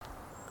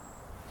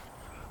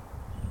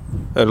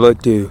I'd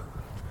like to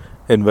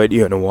invite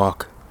you on a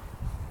walk.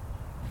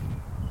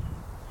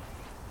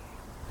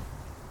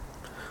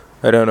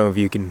 I don't know if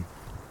you can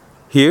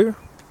hear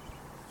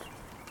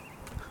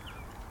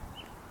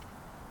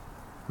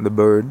the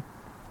birds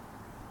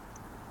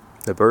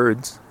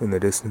in the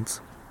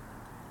distance.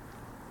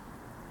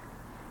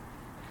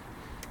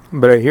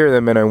 But I hear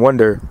them and I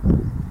wonder,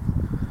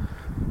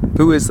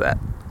 who is that?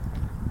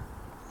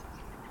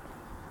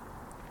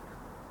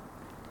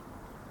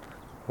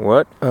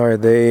 What are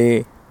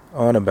they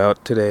on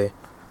about today?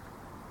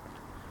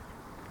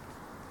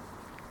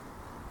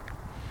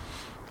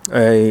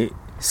 I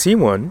see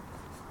one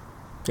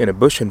in a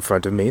bush in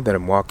front of me that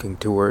I'm walking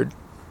toward,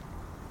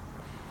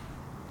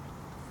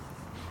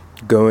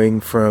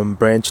 going from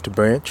branch to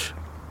branch.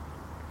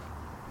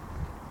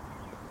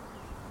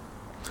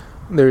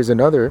 There's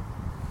another.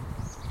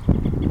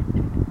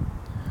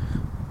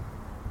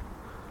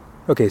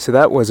 Okay, so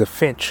that was a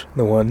finch,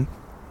 the one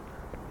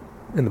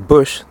in the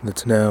bush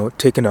that's now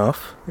taken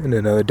off in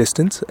another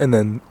distance, and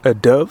then a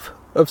dove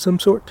of some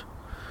sort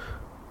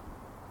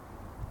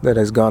that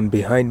has gone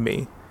behind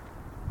me.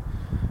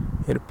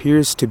 It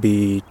appears to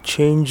be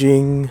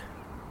changing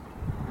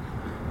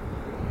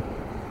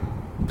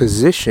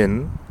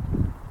position,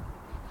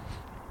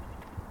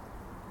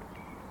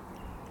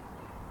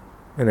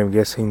 and I'm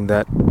guessing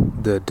that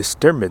the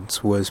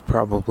disturbance was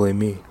probably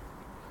me.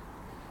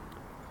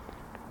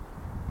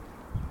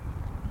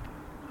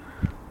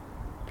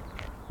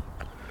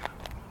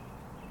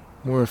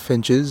 More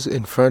finches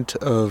in front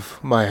of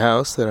my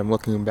house that I'm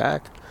looking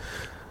back.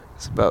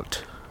 It's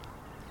about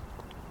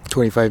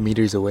 25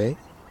 meters away.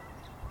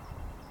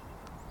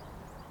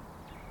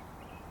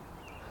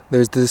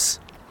 There's this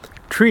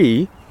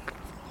tree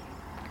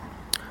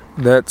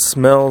that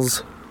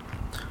smells,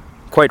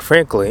 quite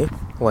frankly,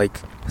 like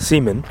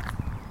semen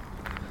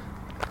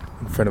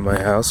in front of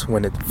my house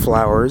when it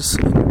flowers.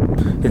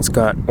 It's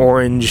got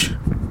orange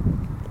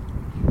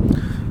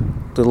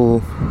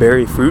little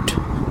berry fruit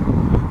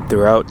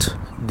throughout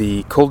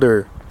the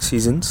colder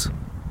seasons.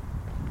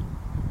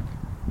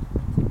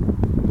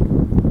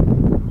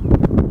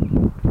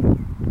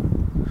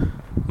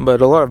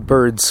 But a lot of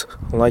birds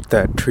like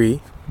that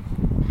tree.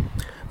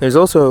 There's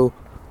also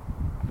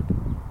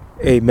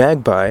a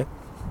magpie,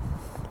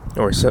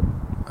 or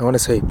I want to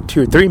say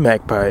 2 or 3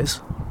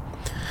 magpies,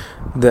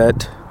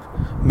 that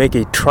make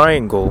a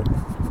triangle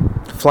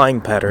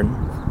flying pattern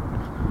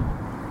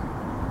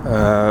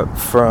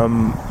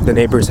from the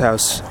neighbor's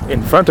house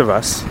in front of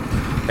us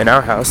and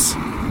our house.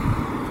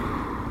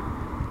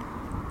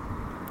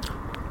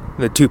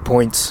 The 2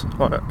 points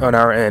on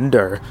our end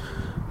are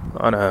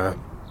on a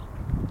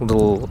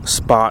little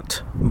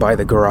spot by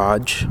the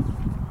garage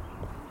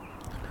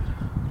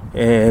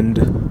and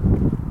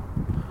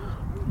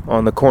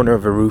on the corner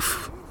of a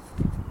roof.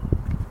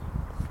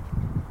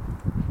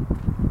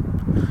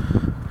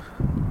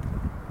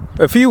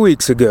 A few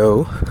weeks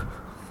ago,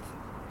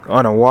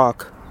 on a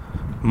walk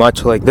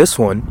much like this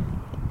one,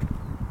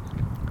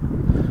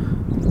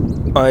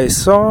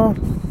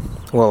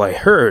 I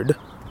heard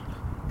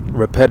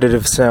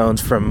repetitive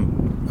sounds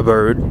from a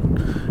bird,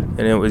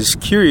 and it was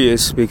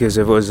curious because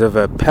it was of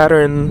a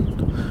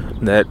pattern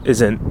that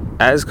isn't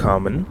as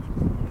common.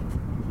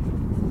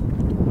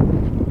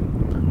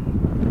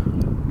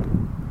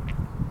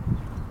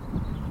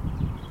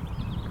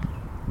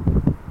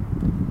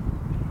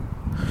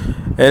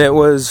 And it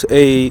was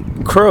a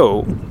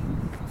crow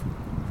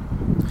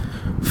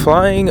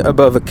flying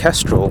above a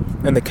kestrel,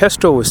 and the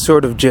kestrel was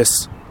sort of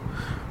just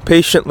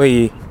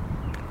patiently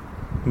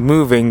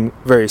moving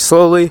very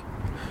slowly,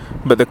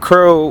 but the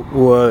crow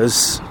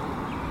was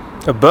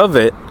above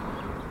it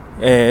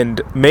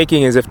and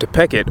making as if to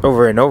peck it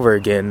over and over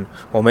again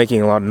while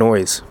making a lot of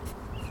noise.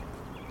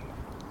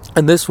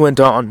 And this went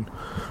on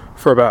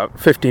for about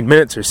 15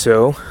 minutes or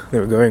so. They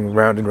were going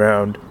round and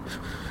round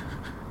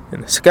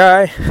in the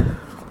sky,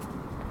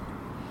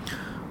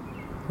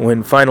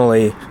 when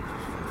finally,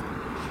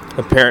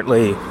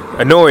 apparently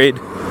annoyed,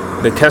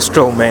 the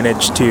kestrel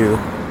managed to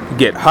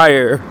get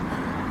higher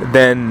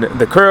than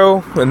the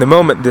crow, and the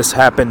moment this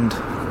happened,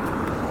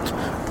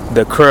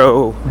 the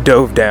crow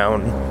dove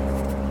down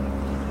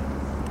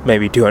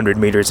maybe 200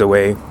 meters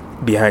away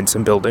behind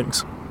some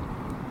buildings.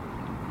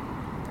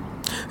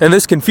 And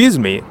this confused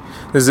me.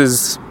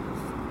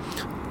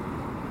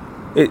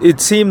 It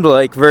seemed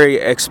like very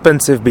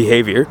expensive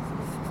behavior.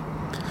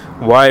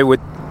 Why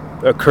would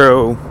a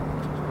crow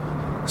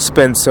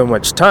spend so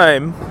much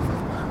time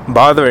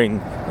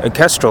bothering a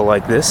kestrel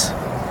like this?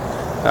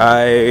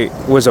 I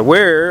was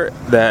aware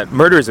that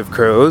murders of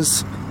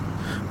crows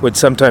would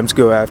sometimes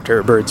go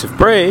after birds of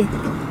prey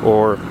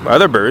or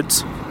other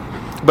birds,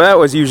 but that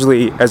was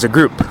usually as a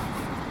group,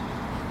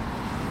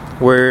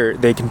 where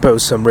they can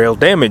pose some real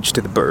damage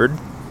to the bird.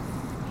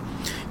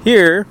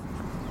 Here,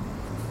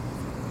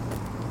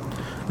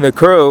 the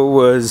crow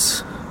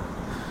was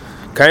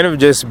kind of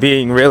just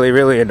being really,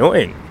 really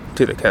annoying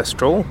to the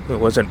kestrel. It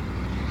wasn't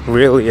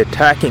really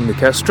attacking the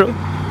kestrel,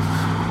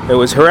 it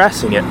was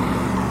harassing it.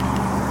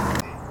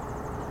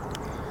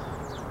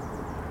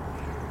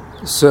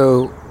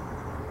 So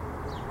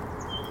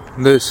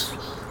this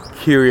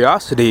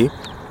curiosity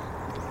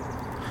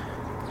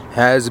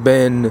has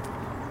been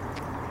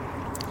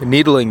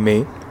needling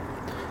me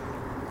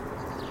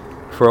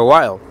for a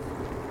while.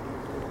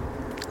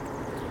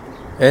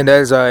 And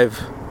as I've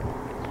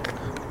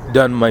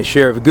done my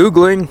share of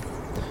Googling,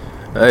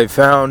 I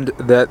found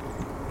that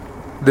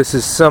this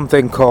is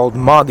something called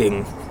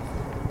mogging,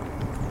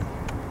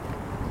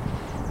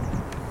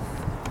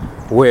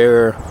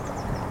 where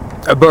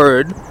a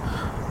bird,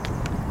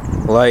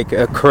 like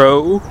a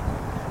crow,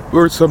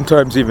 or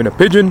sometimes even a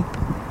pigeon,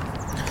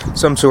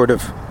 some sort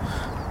of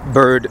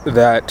bird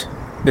that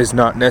is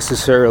not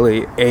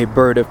necessarily a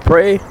bird of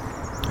prey,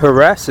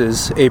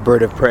 harasses a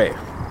bird of prey.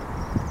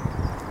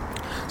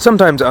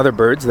 Sometimes other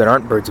birds that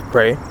aren't birds of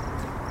prey,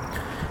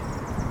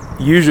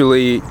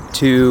 usually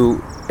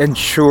to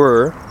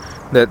ensure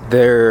that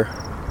there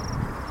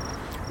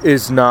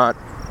is not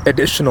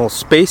additional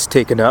space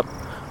taken up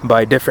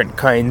by different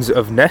kinds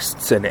of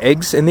nests and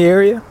eggs in the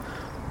area,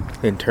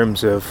 in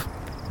terms of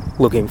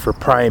looking for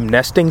prime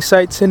nesting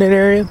sites in an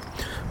area,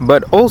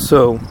 but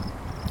also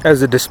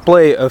as a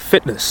display of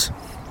fitness.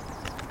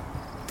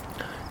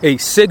 A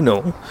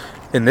signal,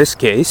 in this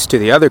case, to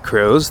the other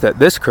crows that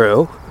this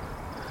crow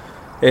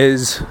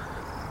is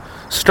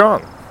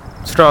strong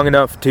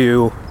enough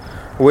to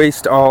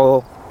waste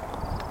all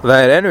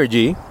that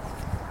energy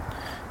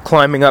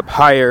climbing up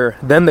higher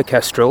than the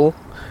kestrel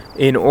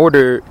in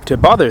order to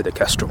bother the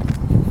kestrel.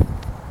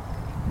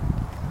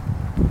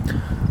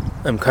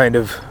 I'm kind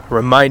of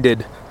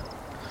reminded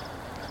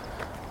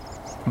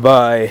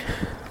by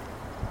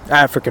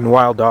African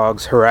wild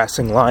dogs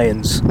harassing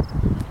lions.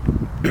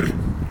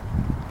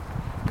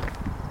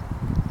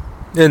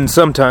 And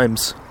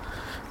sometimes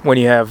when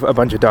you have a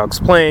bunch of dogs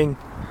playing,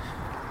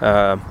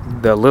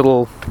 the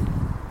little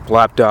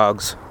lap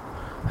dogs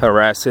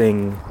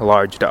harassing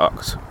large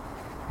dogs.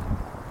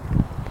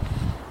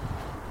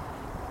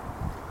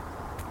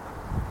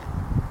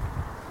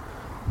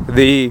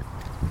 The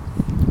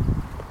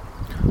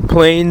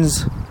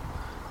Plains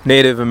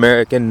Native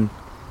American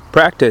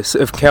practice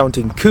of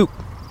counting coup,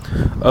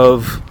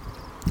 of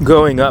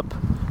going up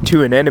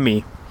to an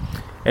enemy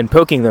and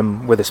poking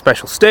them with a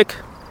special stick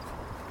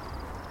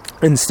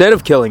instead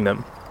of killing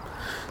them,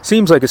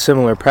 seems like a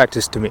similar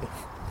practice to me.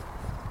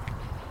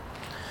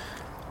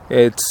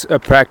 It's a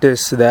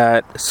practice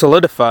that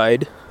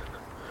solidified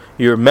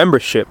your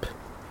membership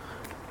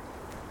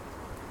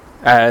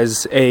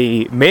as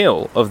a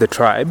male of the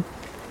tribe,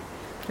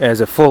 as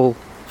a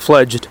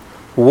full-fledged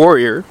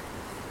warrior,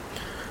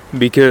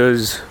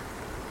 because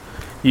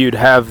you'd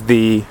have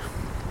the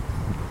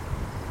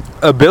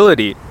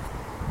ability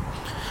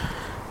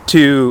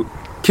to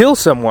kill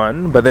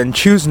someone, but then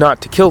choose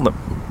not to kill them.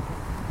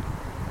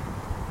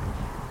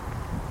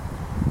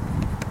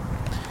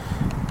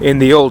 In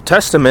the Old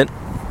Testament,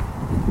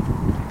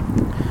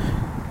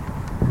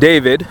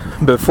 David,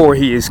 before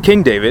he is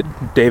King David,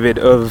 David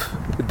of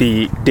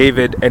the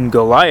David and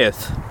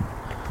Goliath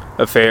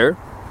affair,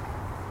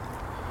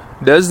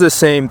 does the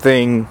same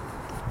thing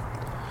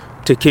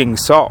to King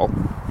Saul.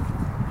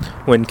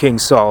 When King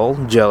Saul,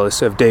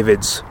 jealous of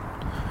David's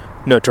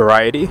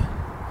notoriety,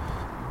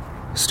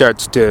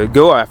 starts to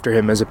go after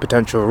him as a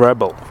potential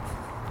rebel.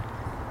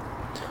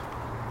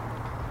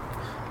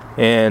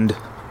 And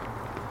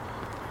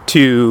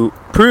to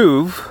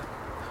prove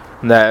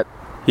that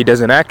he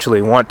doesn't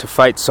actually want to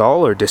fight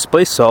Saul or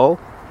displace Saul,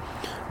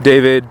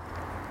 David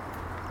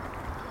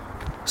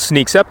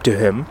sneaks up to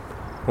him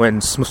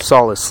when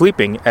Saul is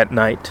sleeping at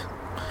night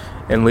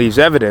and leaves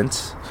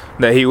evidence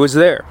that he was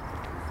there.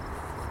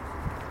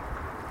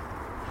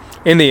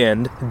 In the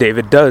end,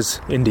 David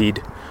does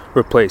indeed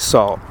replace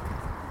Saul,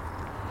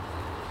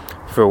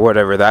 for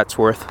whatever that's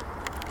worth.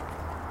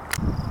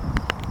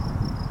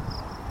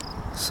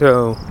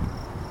 So,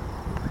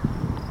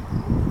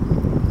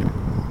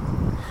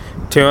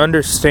 to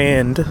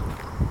understand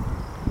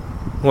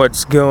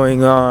what's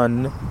going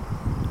on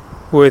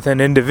with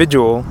an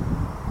individual,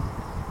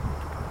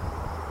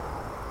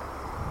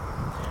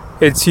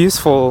 it's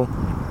useful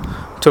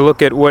to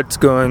look at what's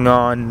going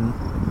on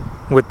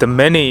with the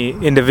many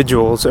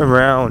individuals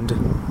around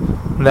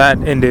that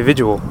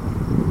individual.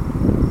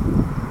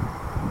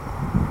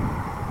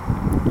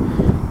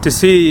 To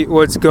see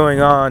what's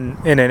going on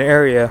in an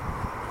area,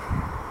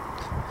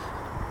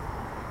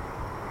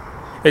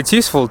 it's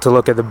useful to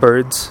look at the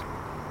birds.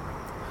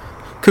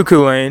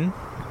 Cuchulainn,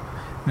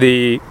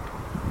 the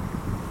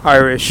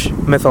Irish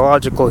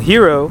mythological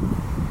hero,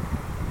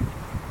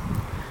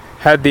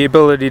 had the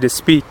ability to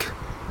speak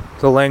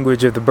the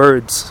language of the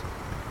birds.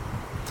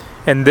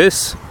 And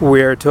this,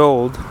 we are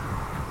told,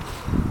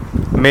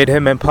 made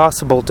him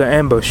impossible to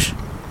ambush.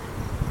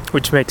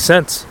 Which makes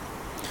sense.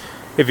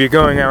 If you're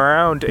going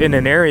around in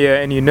an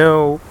area and you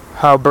know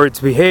how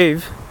birds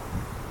behave,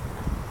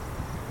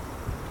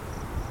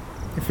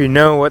 if you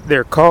know what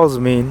their calls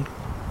mean,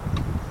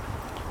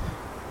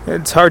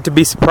 it's hard to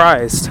be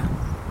surprised.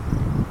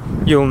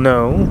 You'll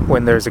know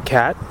when there's a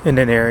cat in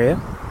an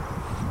area.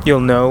 You'll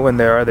know when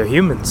there are other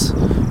humans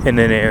in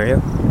an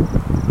area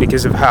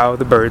because of how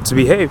the birds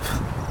behave.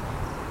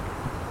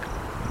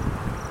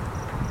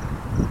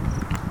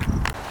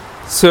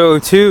 So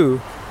too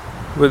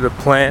with the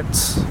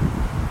plants,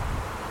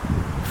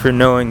 for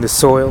knowing the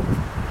soil,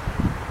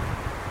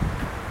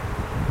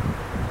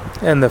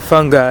 and the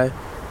fungi.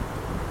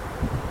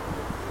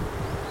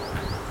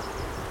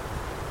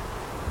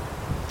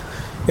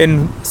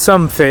 In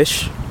some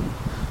fish,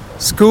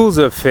 schools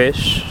of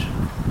fish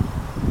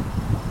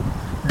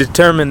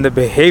determine the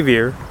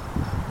behavior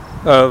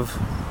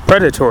of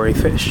predatory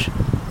fish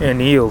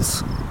and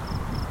eels.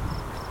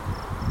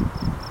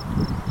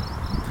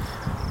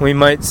 We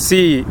might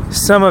see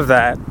some of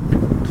that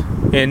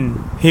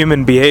in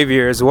human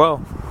behavior as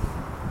well.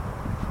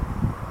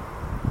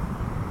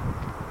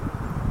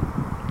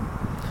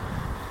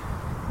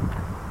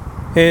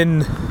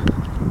 In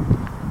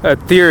a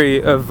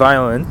theory of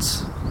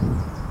violence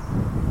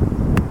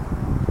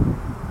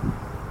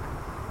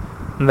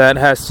that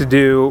has to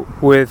do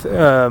with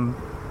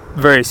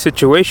very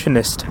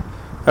situationist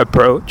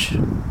approach,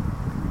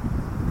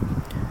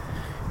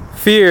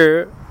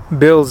 fear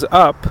builds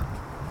up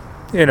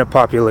in a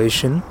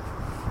population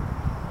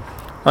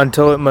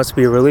until it must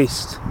be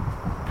released.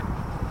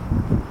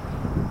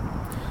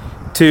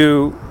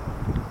 To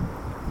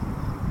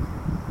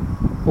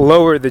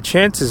lower the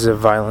chances of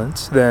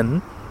violence,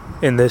 then,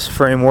 in this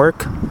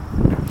framework,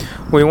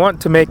 we want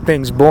to make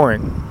things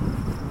boring.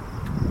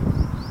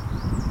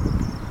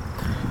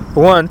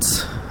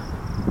 Once,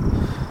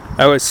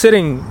 I was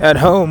sitting at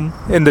home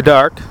in the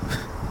dark,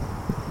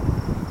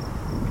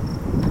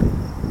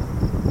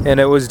 and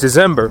it was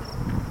December,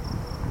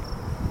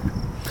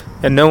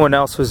 and no one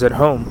else was at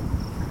home.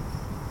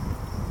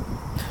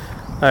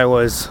 I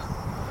was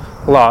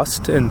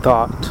lost in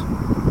thought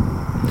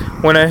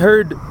when I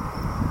heard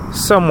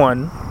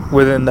someone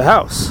within the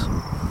house.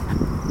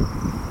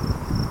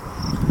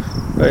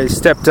 I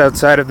stepped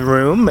outside of the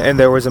room, and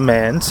there was a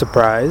man,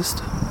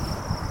 surprised.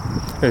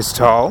 He was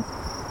tall,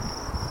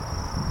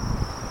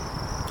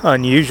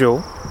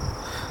 unusual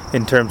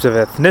in terms of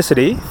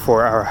ethnicity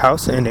for our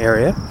house and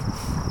area,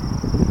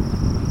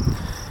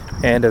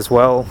 and as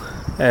well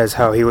as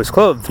how he was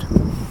clothed.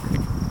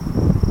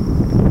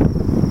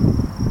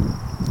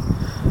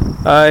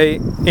 I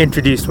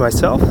introduced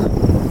myself,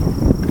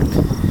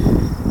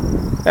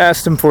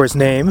 asked him for his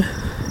name,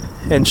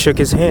 and shook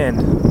his hand.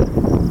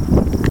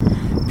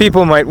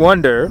 People might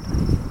wonder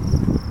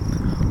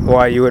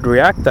why you would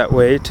react that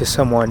way to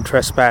someone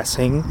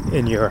trespassing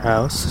in your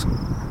house.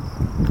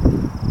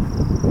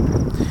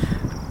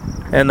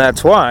 And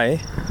that's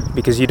why,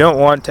 because you don't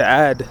want to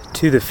add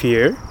to the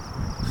fear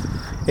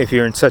if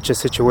you're in such a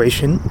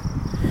situation.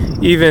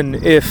 Even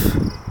if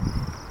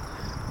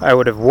I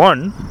would have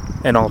won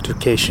an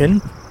altercation,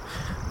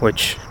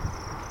 which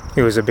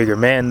he was a bigger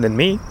man than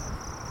me,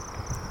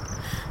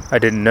 I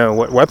didn't know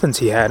what weapons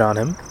he had on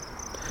him,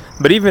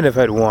 but even if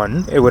I'd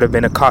won, it would have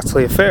been a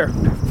costly affair.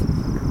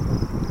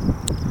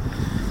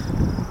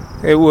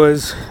 It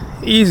was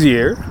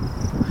easier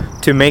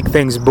to make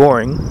things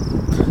boring,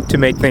 to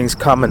make things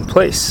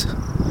commonplace,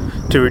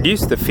 to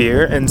reduce the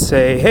fear and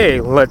say, hey,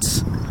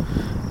 let's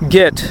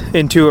get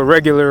into a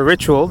regular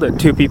ritual that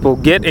two people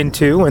get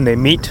into when they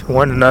meet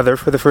one another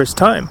for the first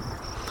time.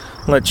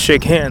 Let's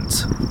shake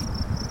hands.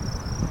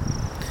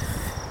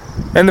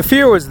 And the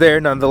fear was there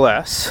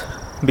nonetheless,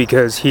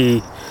 because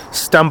he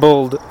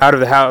stumbled out of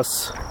the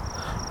house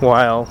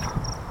while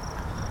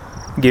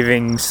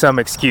giving some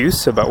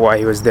excuse about why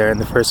he was there in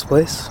the first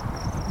place.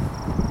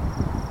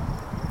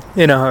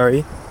 In a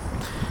hurry,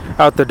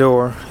 out the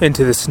door,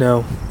 into the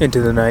snow,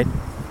 into the night.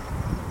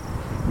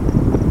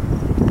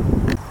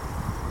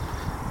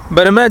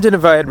 But imagine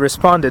if I had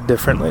responded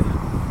differently.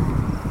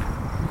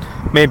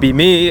 Maybe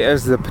me,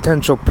 as the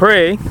potential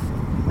prey,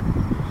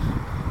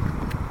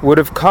 would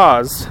have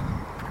caused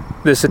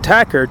this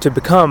attacker to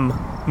become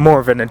more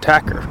of an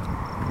attacker.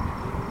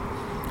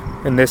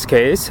 In this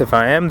case, if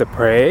I am the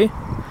prey,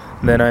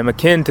 then I'm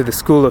akin to the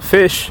school of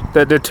fish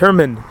that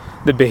determine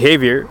the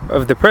behavior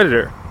of the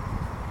predator.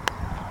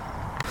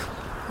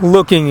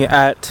 Looking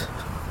at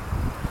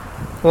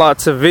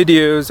lots of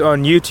videos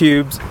on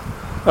YouTube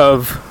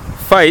of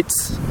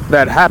fights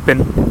that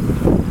happen,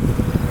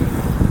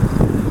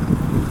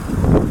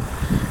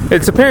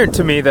 it's apparent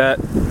to me that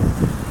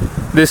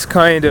this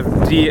kind of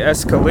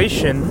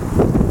de-escalation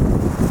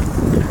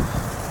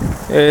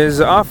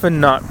is often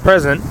not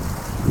present,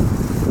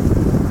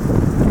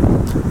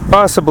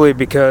 possibly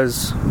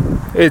because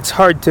it's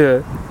hard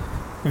to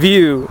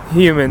view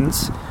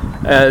humans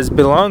as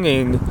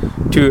belonging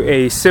to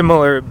a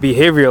similar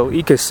behavioral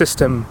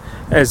ecosystem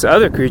as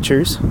other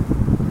creatures,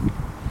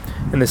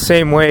 in the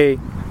same way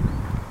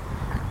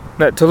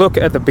that to look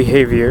at the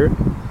behavior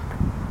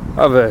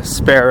of a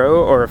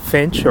sparrow or a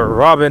finch or a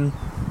robin,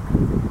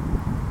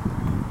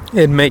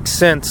 it makes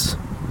sense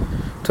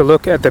to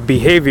look at the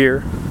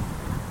behavior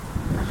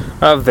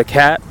of the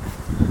cat,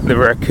 the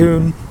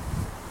raccoon,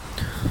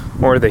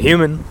 or the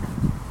human.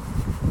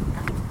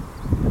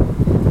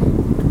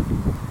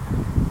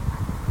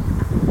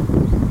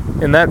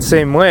 In that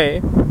same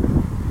way,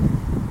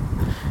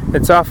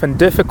 it's often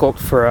difficult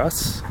for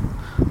us,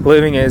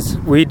 living as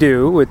we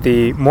do with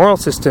the moral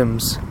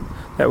systems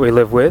that we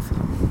live with,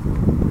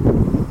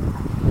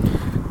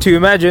 to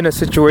imagine a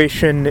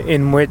situation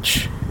in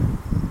which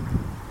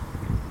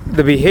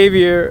the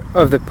behavior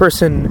of the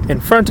person in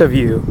front of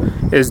you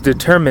is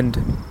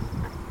determined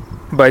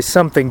by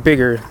something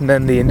bigger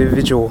than the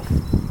individual.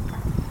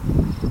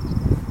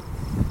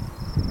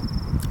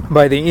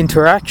 By the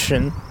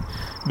interaction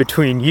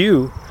between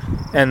you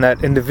and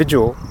that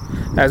individual,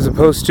 as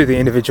opposed to the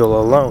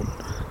individual alone.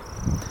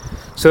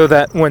 So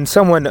that when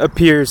someone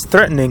appears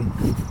threatening,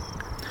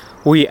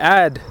 we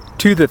add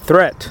to the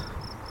threat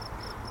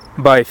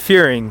by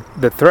fearing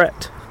the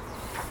threat.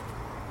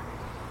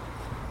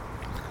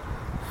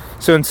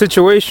 So in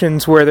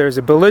situations where there's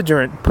a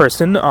belligerent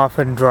person,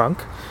 often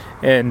drunk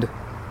and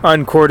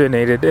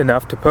uncoordinated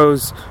enough to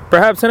pose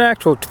perhaps an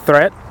actual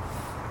threat,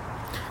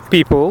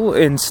 people,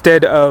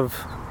 instead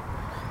of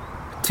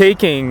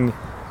taking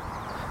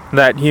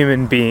that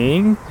human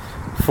being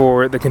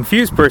for the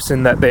confused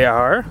person that they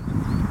are,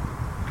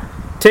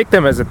 take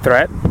them as a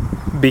threat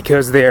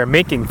because they are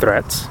making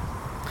threats.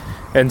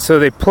 And so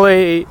they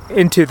play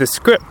into the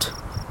script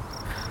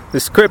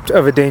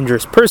of a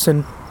dangerous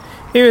person,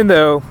 even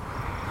though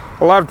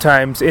a lot of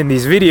times in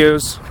these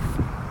videos,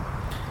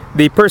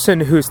 the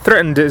person who's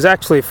threatened is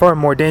actually far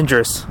more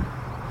dangerous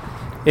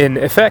in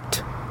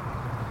effect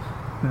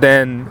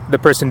than the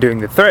person doing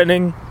the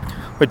threatening,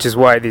 which is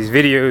why these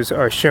videos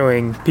are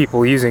showing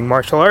people using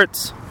martial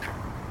arts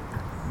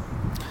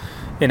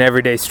in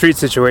everyday street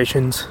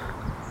situations.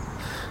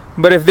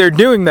 But if they're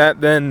doing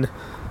that, then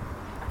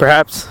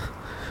perhaps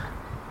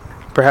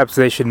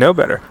they should know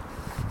better.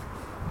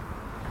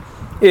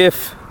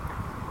 If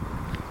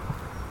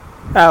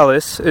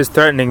Alice is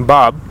threatening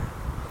Bob,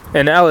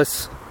 and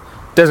Alice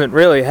doesn't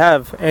really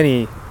have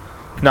any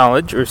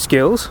knowledge or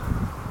skills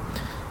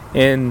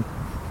in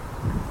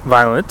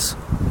violence,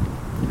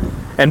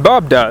 and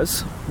Bob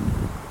does,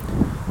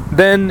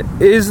 then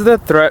is the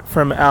threat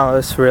from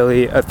Alice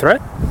really a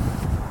threat?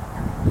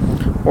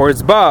 Or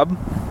is Bob,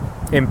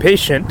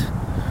 impatient,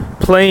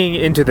 playing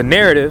into the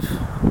narrative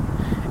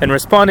and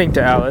responding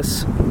to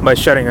Alice by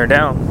shutting her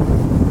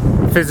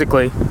down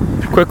physically,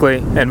 quickly,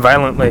 and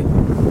violently?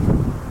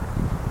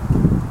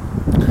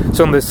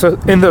 So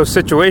in those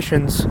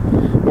situations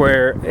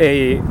where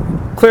a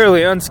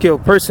clearly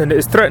unskilled person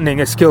is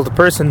threatening a skilled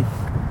person,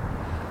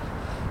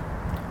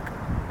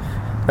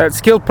 that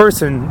skilled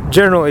person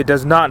generally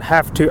does not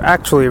have to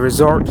actually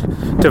resort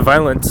to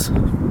violence.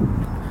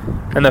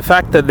 And the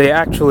fact that they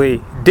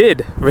actually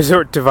did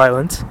resort to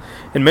violence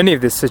in many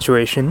of these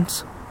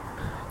situations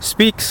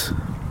speaks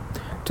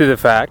to the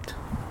fact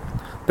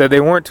that they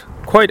weren't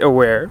quite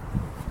aware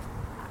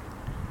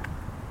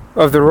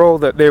of the role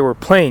that they were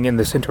playing in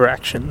this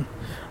interaction.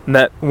 And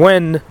that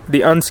when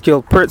the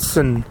unskilled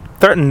person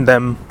threatened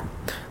them,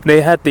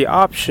 they had the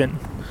option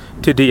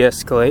to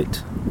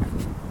de-escalate.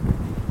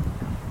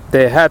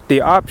 They had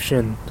the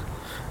option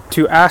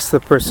to ask the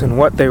person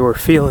what they were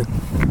feeling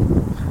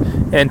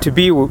and to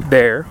be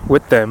there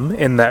with them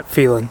in that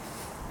feeling.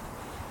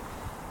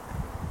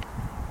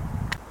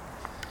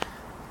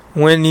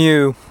 When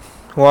you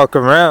walk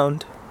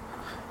around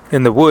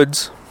in the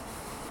woods,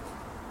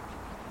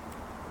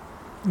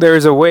 there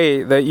is a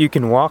way that you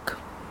can walk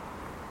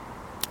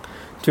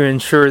to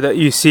ensure that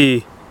you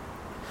see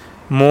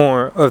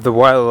more of the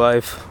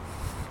wildlife.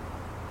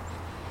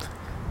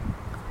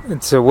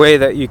 It's a way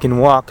that you can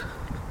walk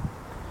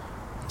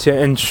to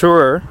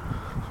ensure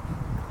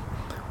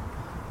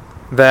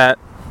that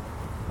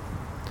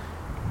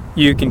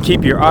you can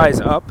keep your eyes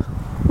up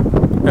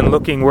and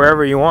looking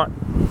wherever you want.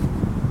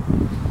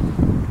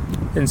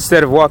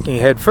 Instead of walking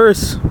head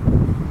first,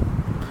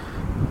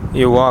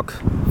 you walk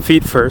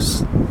feet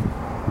first,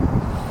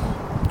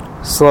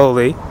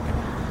 slowly,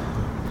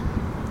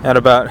 at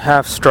about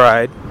half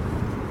stride.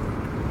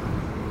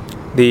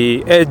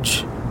 The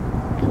edge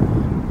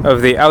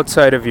of the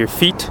outside of your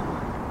feet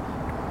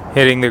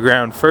hitting the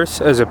ground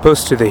first as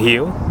opposed to the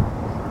heel.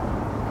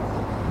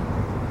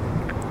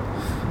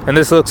 And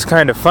this looks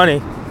kind of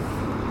funny,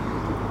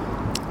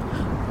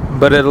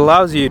 but it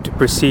allows you to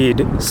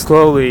proceed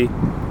slowly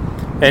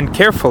and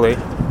carefully,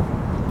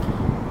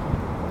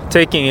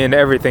 taking in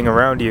everything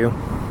around you.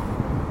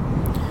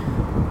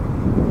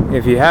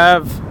 If you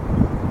have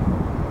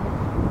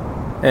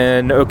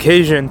an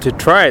occasion to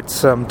try it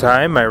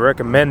sometime, I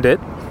recommend it.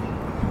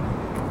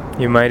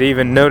 You might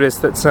even notice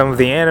that some of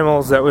the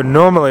animals that would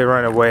normally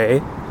run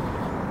away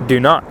do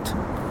not.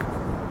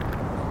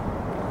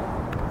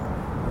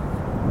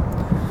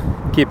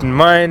 Keep in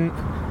mind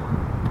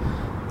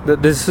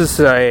that this is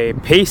a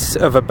pace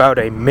of about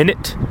a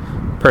minute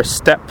per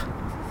step,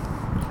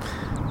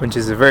 which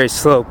is a very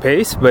slow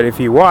pace, but if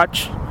you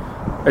watch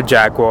a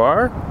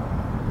jaguar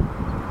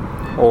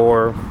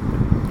or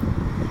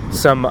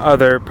some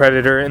other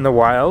predator in the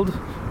wild,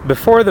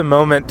 before the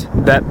moment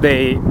that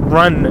they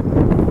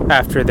run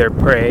after their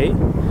prey,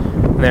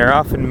 they're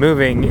often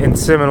moving in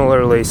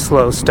similarly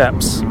slow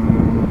steps.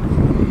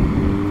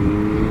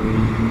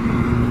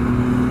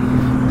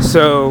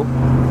 So,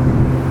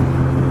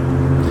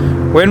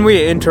 when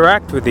we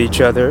interact with each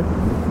other,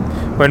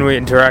 when we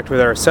interact with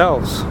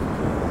ourselves,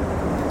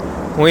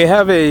 we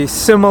have a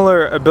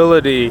similar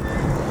ability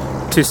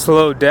to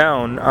slow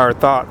down our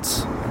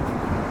thoughts.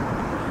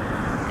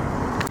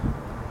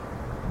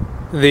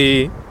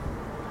 The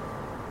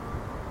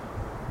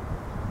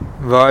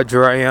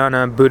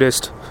Vajrayana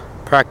Buddhist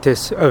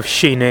practice of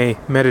Shine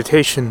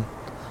meditation,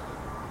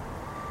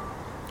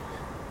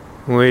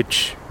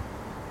 which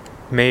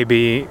may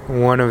be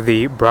one of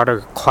the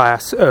broader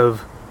class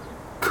of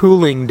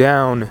cooling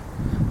down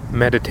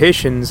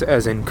meditations,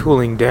 as in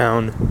cooling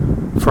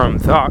down from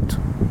thought,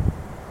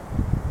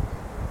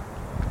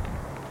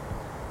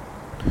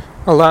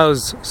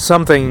 allows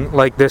something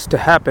like this to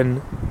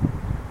happen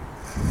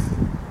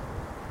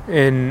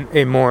in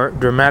a more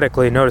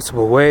dramatically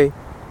noticeable way.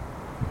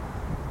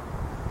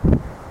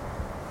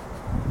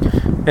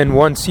 And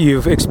once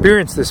you've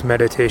experienced this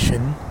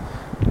meditation,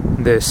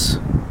 this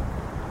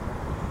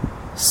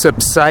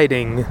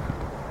subsiding,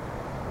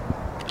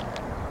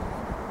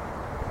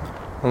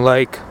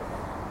 like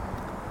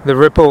the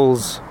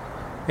ripples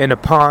in a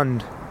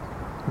pond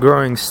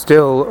growing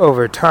still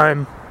over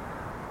time,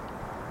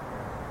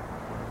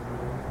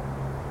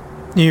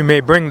 you may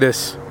bring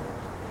this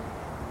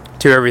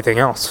to everything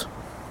else.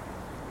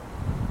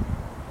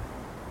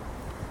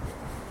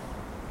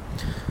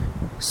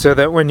 So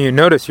that when you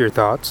notice your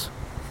thoughts,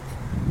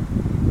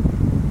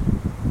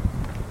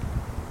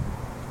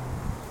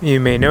 you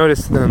may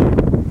notice them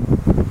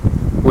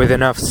with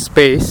enough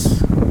space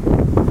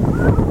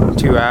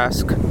to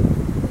ask,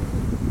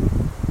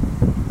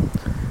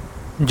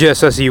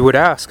 just as you would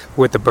ask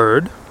with the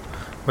bird,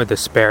 with the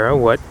sparrow,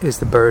 what is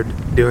the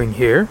bird doing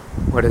here?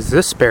 What is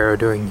this sparrow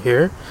doing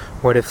here?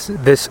 What is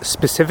this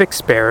specific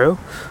sparrow,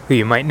 who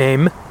you might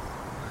name,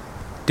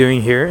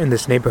 doing here in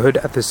this neighborhood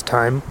at this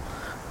time?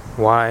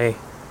 Why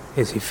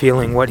is he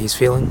feeling what he's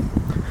feeling?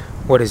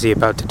 What is he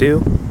about to do?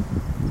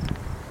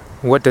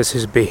 What does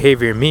his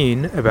behavior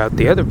mean about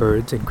the other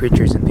birds and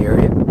creatures in the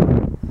area?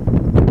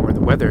 Or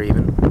the weather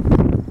even?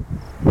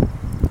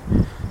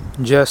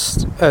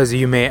 Just as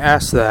you may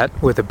ask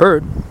that with a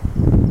bird,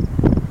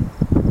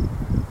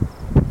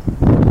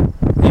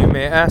 you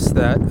may ask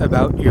that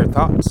about your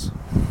thoughts.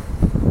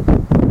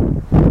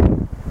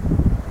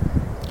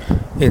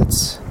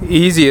 It's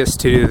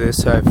easiest to do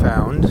this, I've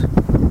found,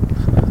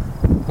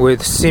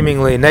 with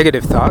seemingly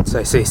negative thoughts.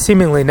 I say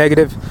seemingly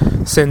negative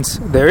since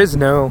there is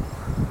no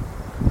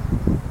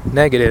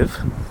negative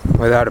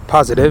without a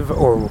positive,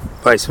 or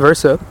vice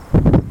versa.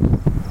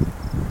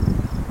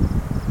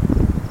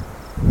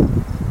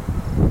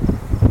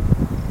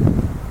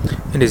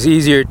 It is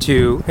easier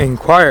to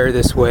inquire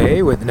this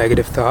way with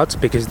negative thoughts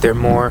because they're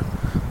more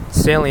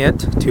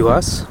salient to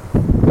us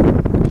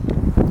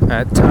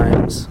at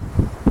times.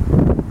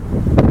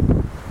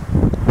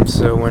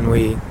 So when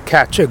we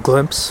catch a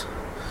glimpse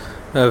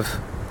of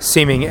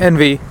seeming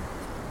envy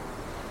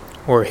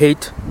or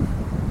hate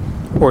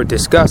or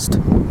disgust,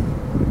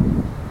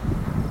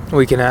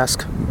 we can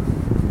ask,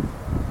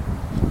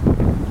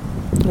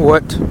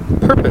 what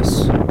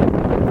purpose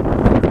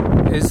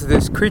is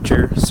this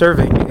creature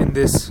serving in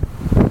this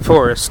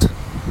forest,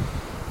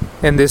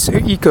 in this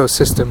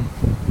ecosystem?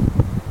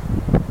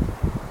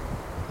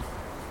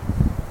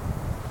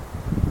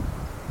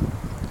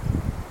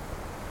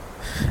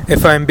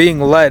 If I'm being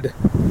led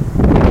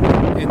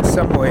in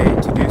some way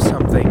to do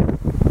something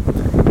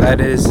that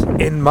is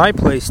in my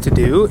place to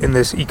do in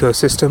this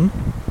ecosystem,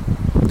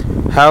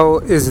 how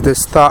is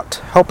this thought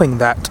helping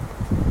that?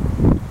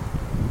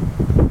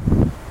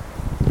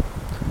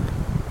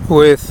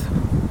 With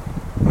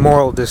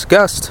moral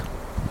disgust,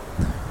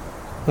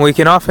 we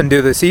can often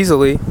do this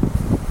easily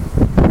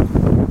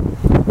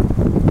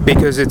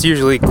because it's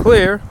usually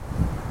clear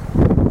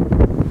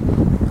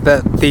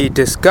that the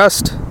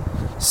disgust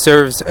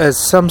serves as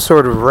some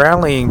sort of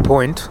rallying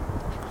point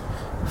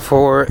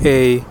for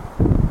a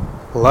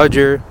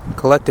larger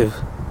collective.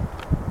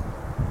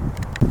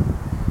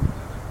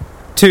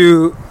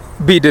 To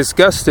be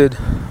disgusted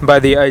by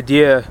the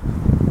idea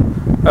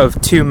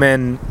of two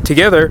men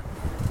together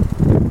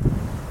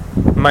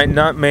might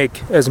not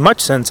make as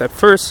much sense at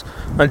first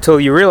until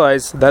you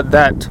realize that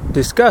that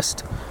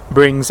disgust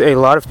brings a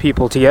lot of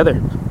people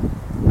together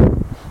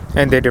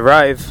and they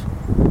derive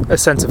a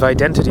sense of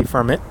identity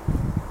from it.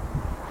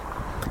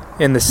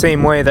 In the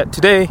same way that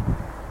today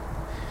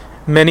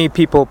many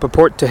people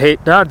purport to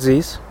hate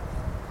Nazis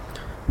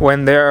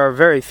when there are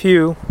very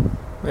few,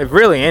 if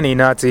really any,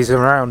 Nazis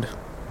around,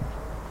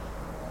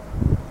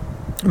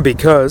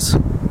 because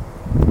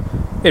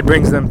it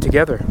brings them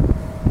together.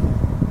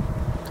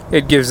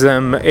 It gives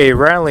them a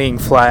rallying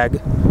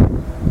flag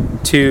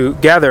to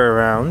gather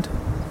around,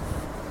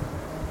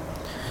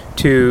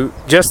 to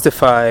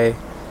justify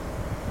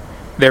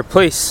their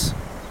place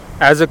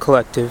as a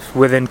collective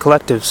within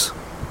collectives.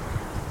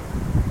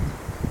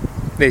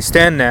 They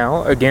stand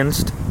now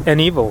against an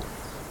evil,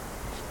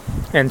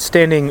 and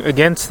standing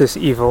against this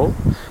evil,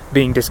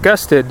 being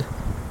disgusted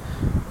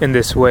in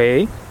this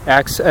way,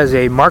 acts as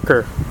a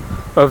marker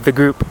of the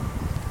group.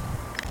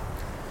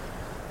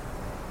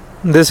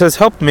 This has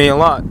helped me a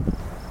lot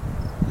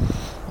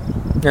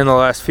in the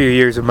last few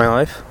years of my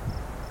life.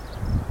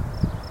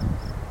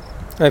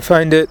 I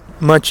find it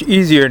much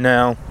easier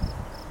now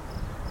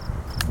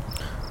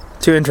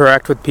to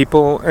interact with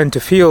people and to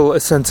feel a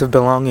sense of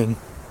belonging.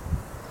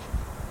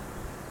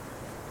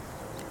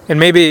 And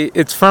maybe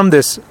it's from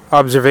this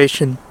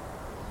observation.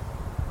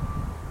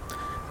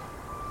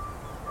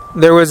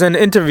 There was an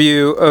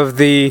interview of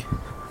the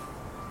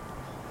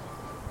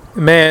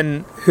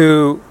man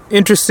who,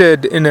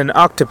 interested in an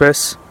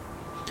octopus,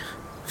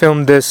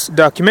 filmed this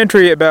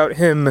documentary about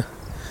him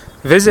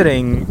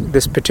visiting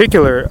this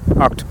particular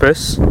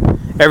octopus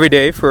every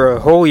day for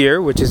a whole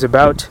year, which is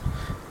about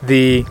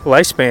the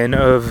lifespan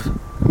of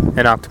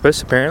an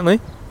octopus, apparently.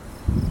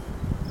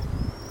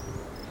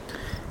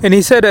 And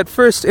he said at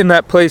first in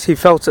that place he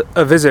felt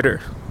a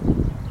visitor.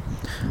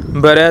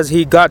 But as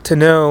he got to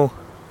know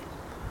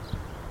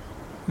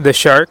the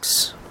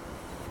sharks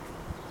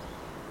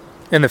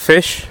and the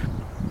fish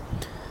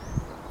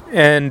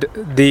and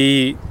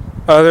the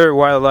other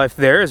wildlife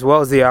there, as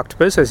well as the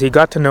octopus, as he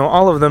got to know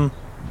all of them,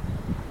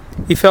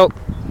 he felt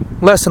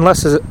less and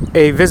less as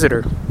a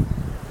visitor.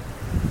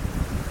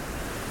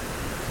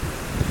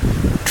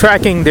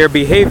 Tracking their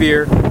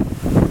behavior,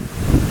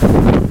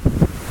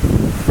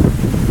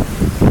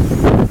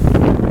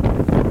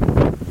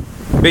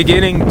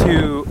 beginning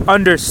to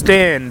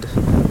understand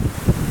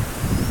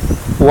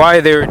why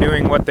they were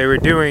doing what they were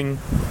doing,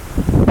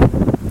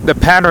 the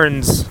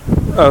patterns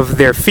of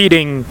their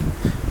feeding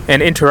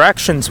and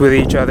interactions with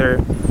each other,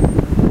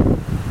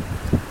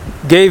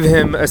 gave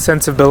him a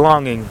sense of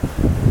belonging.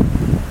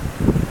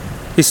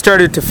 He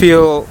started to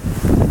feel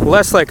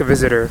less like a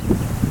visitor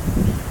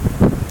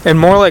and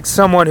more like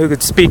someone who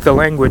could speak the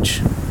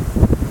language.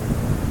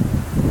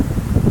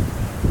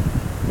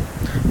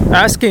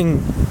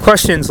 Asking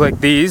questions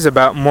like these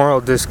about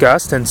moral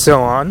disgust and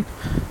so on,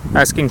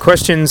 asking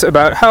questions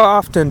about how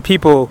often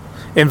people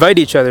invite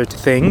each other to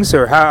things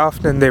or how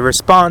often they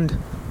respond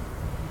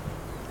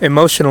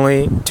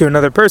emotionally to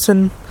another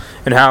person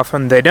and how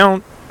often they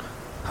don't,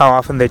 how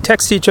often they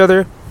text each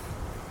other.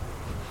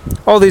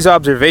 All these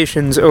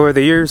observations over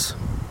the years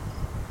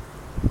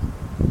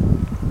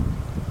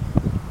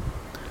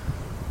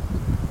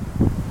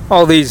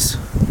all these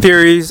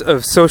theories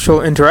of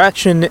social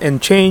interaction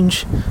and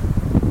change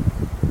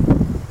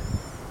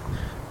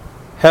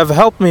have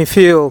helped me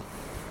feel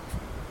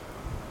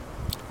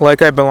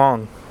like I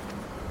belong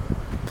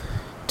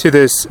to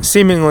this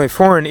seemingly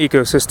foreign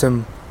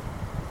ecosystem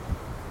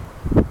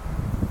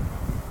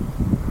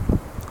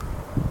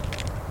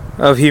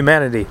of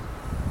humanity.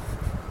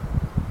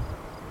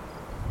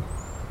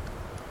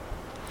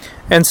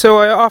 And so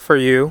I offer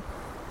you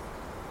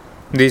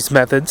these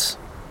methods,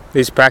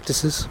 these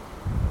practices,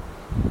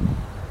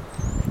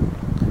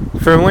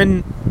 for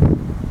when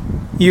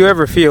you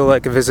ever feel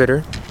like a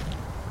visitor,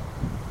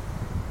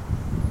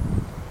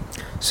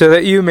 so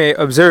that you may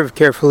observe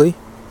carefully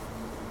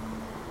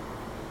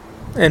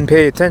and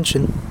pay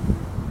attention,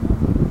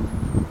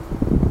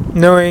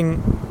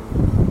 knowing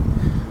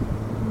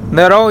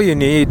that all you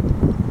need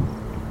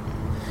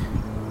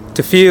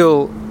to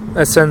feel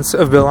a sense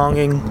of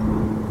belonging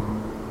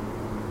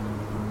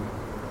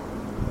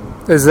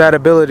is that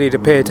ability to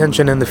pay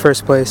attention in the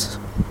first place.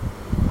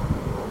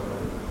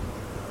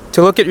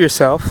 To look at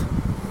yourself,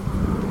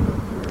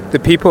 the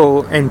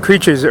people and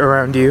creatures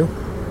around you,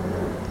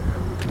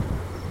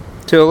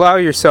 to allow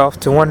yourself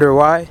to wonder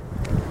why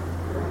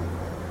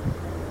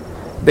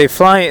they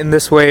fly in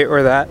this way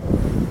or that,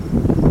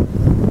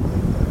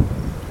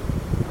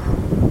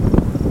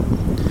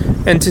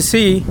 and to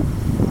see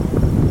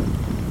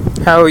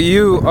how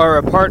you are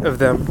a part of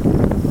them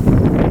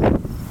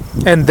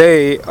and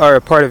they are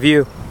a part of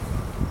you.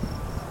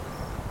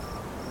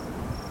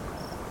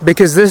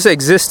 Because this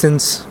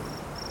existence,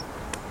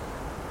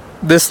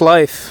 this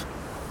life,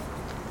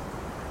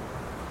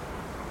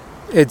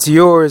 it's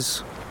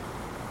yours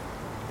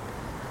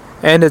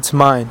and it's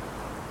mine.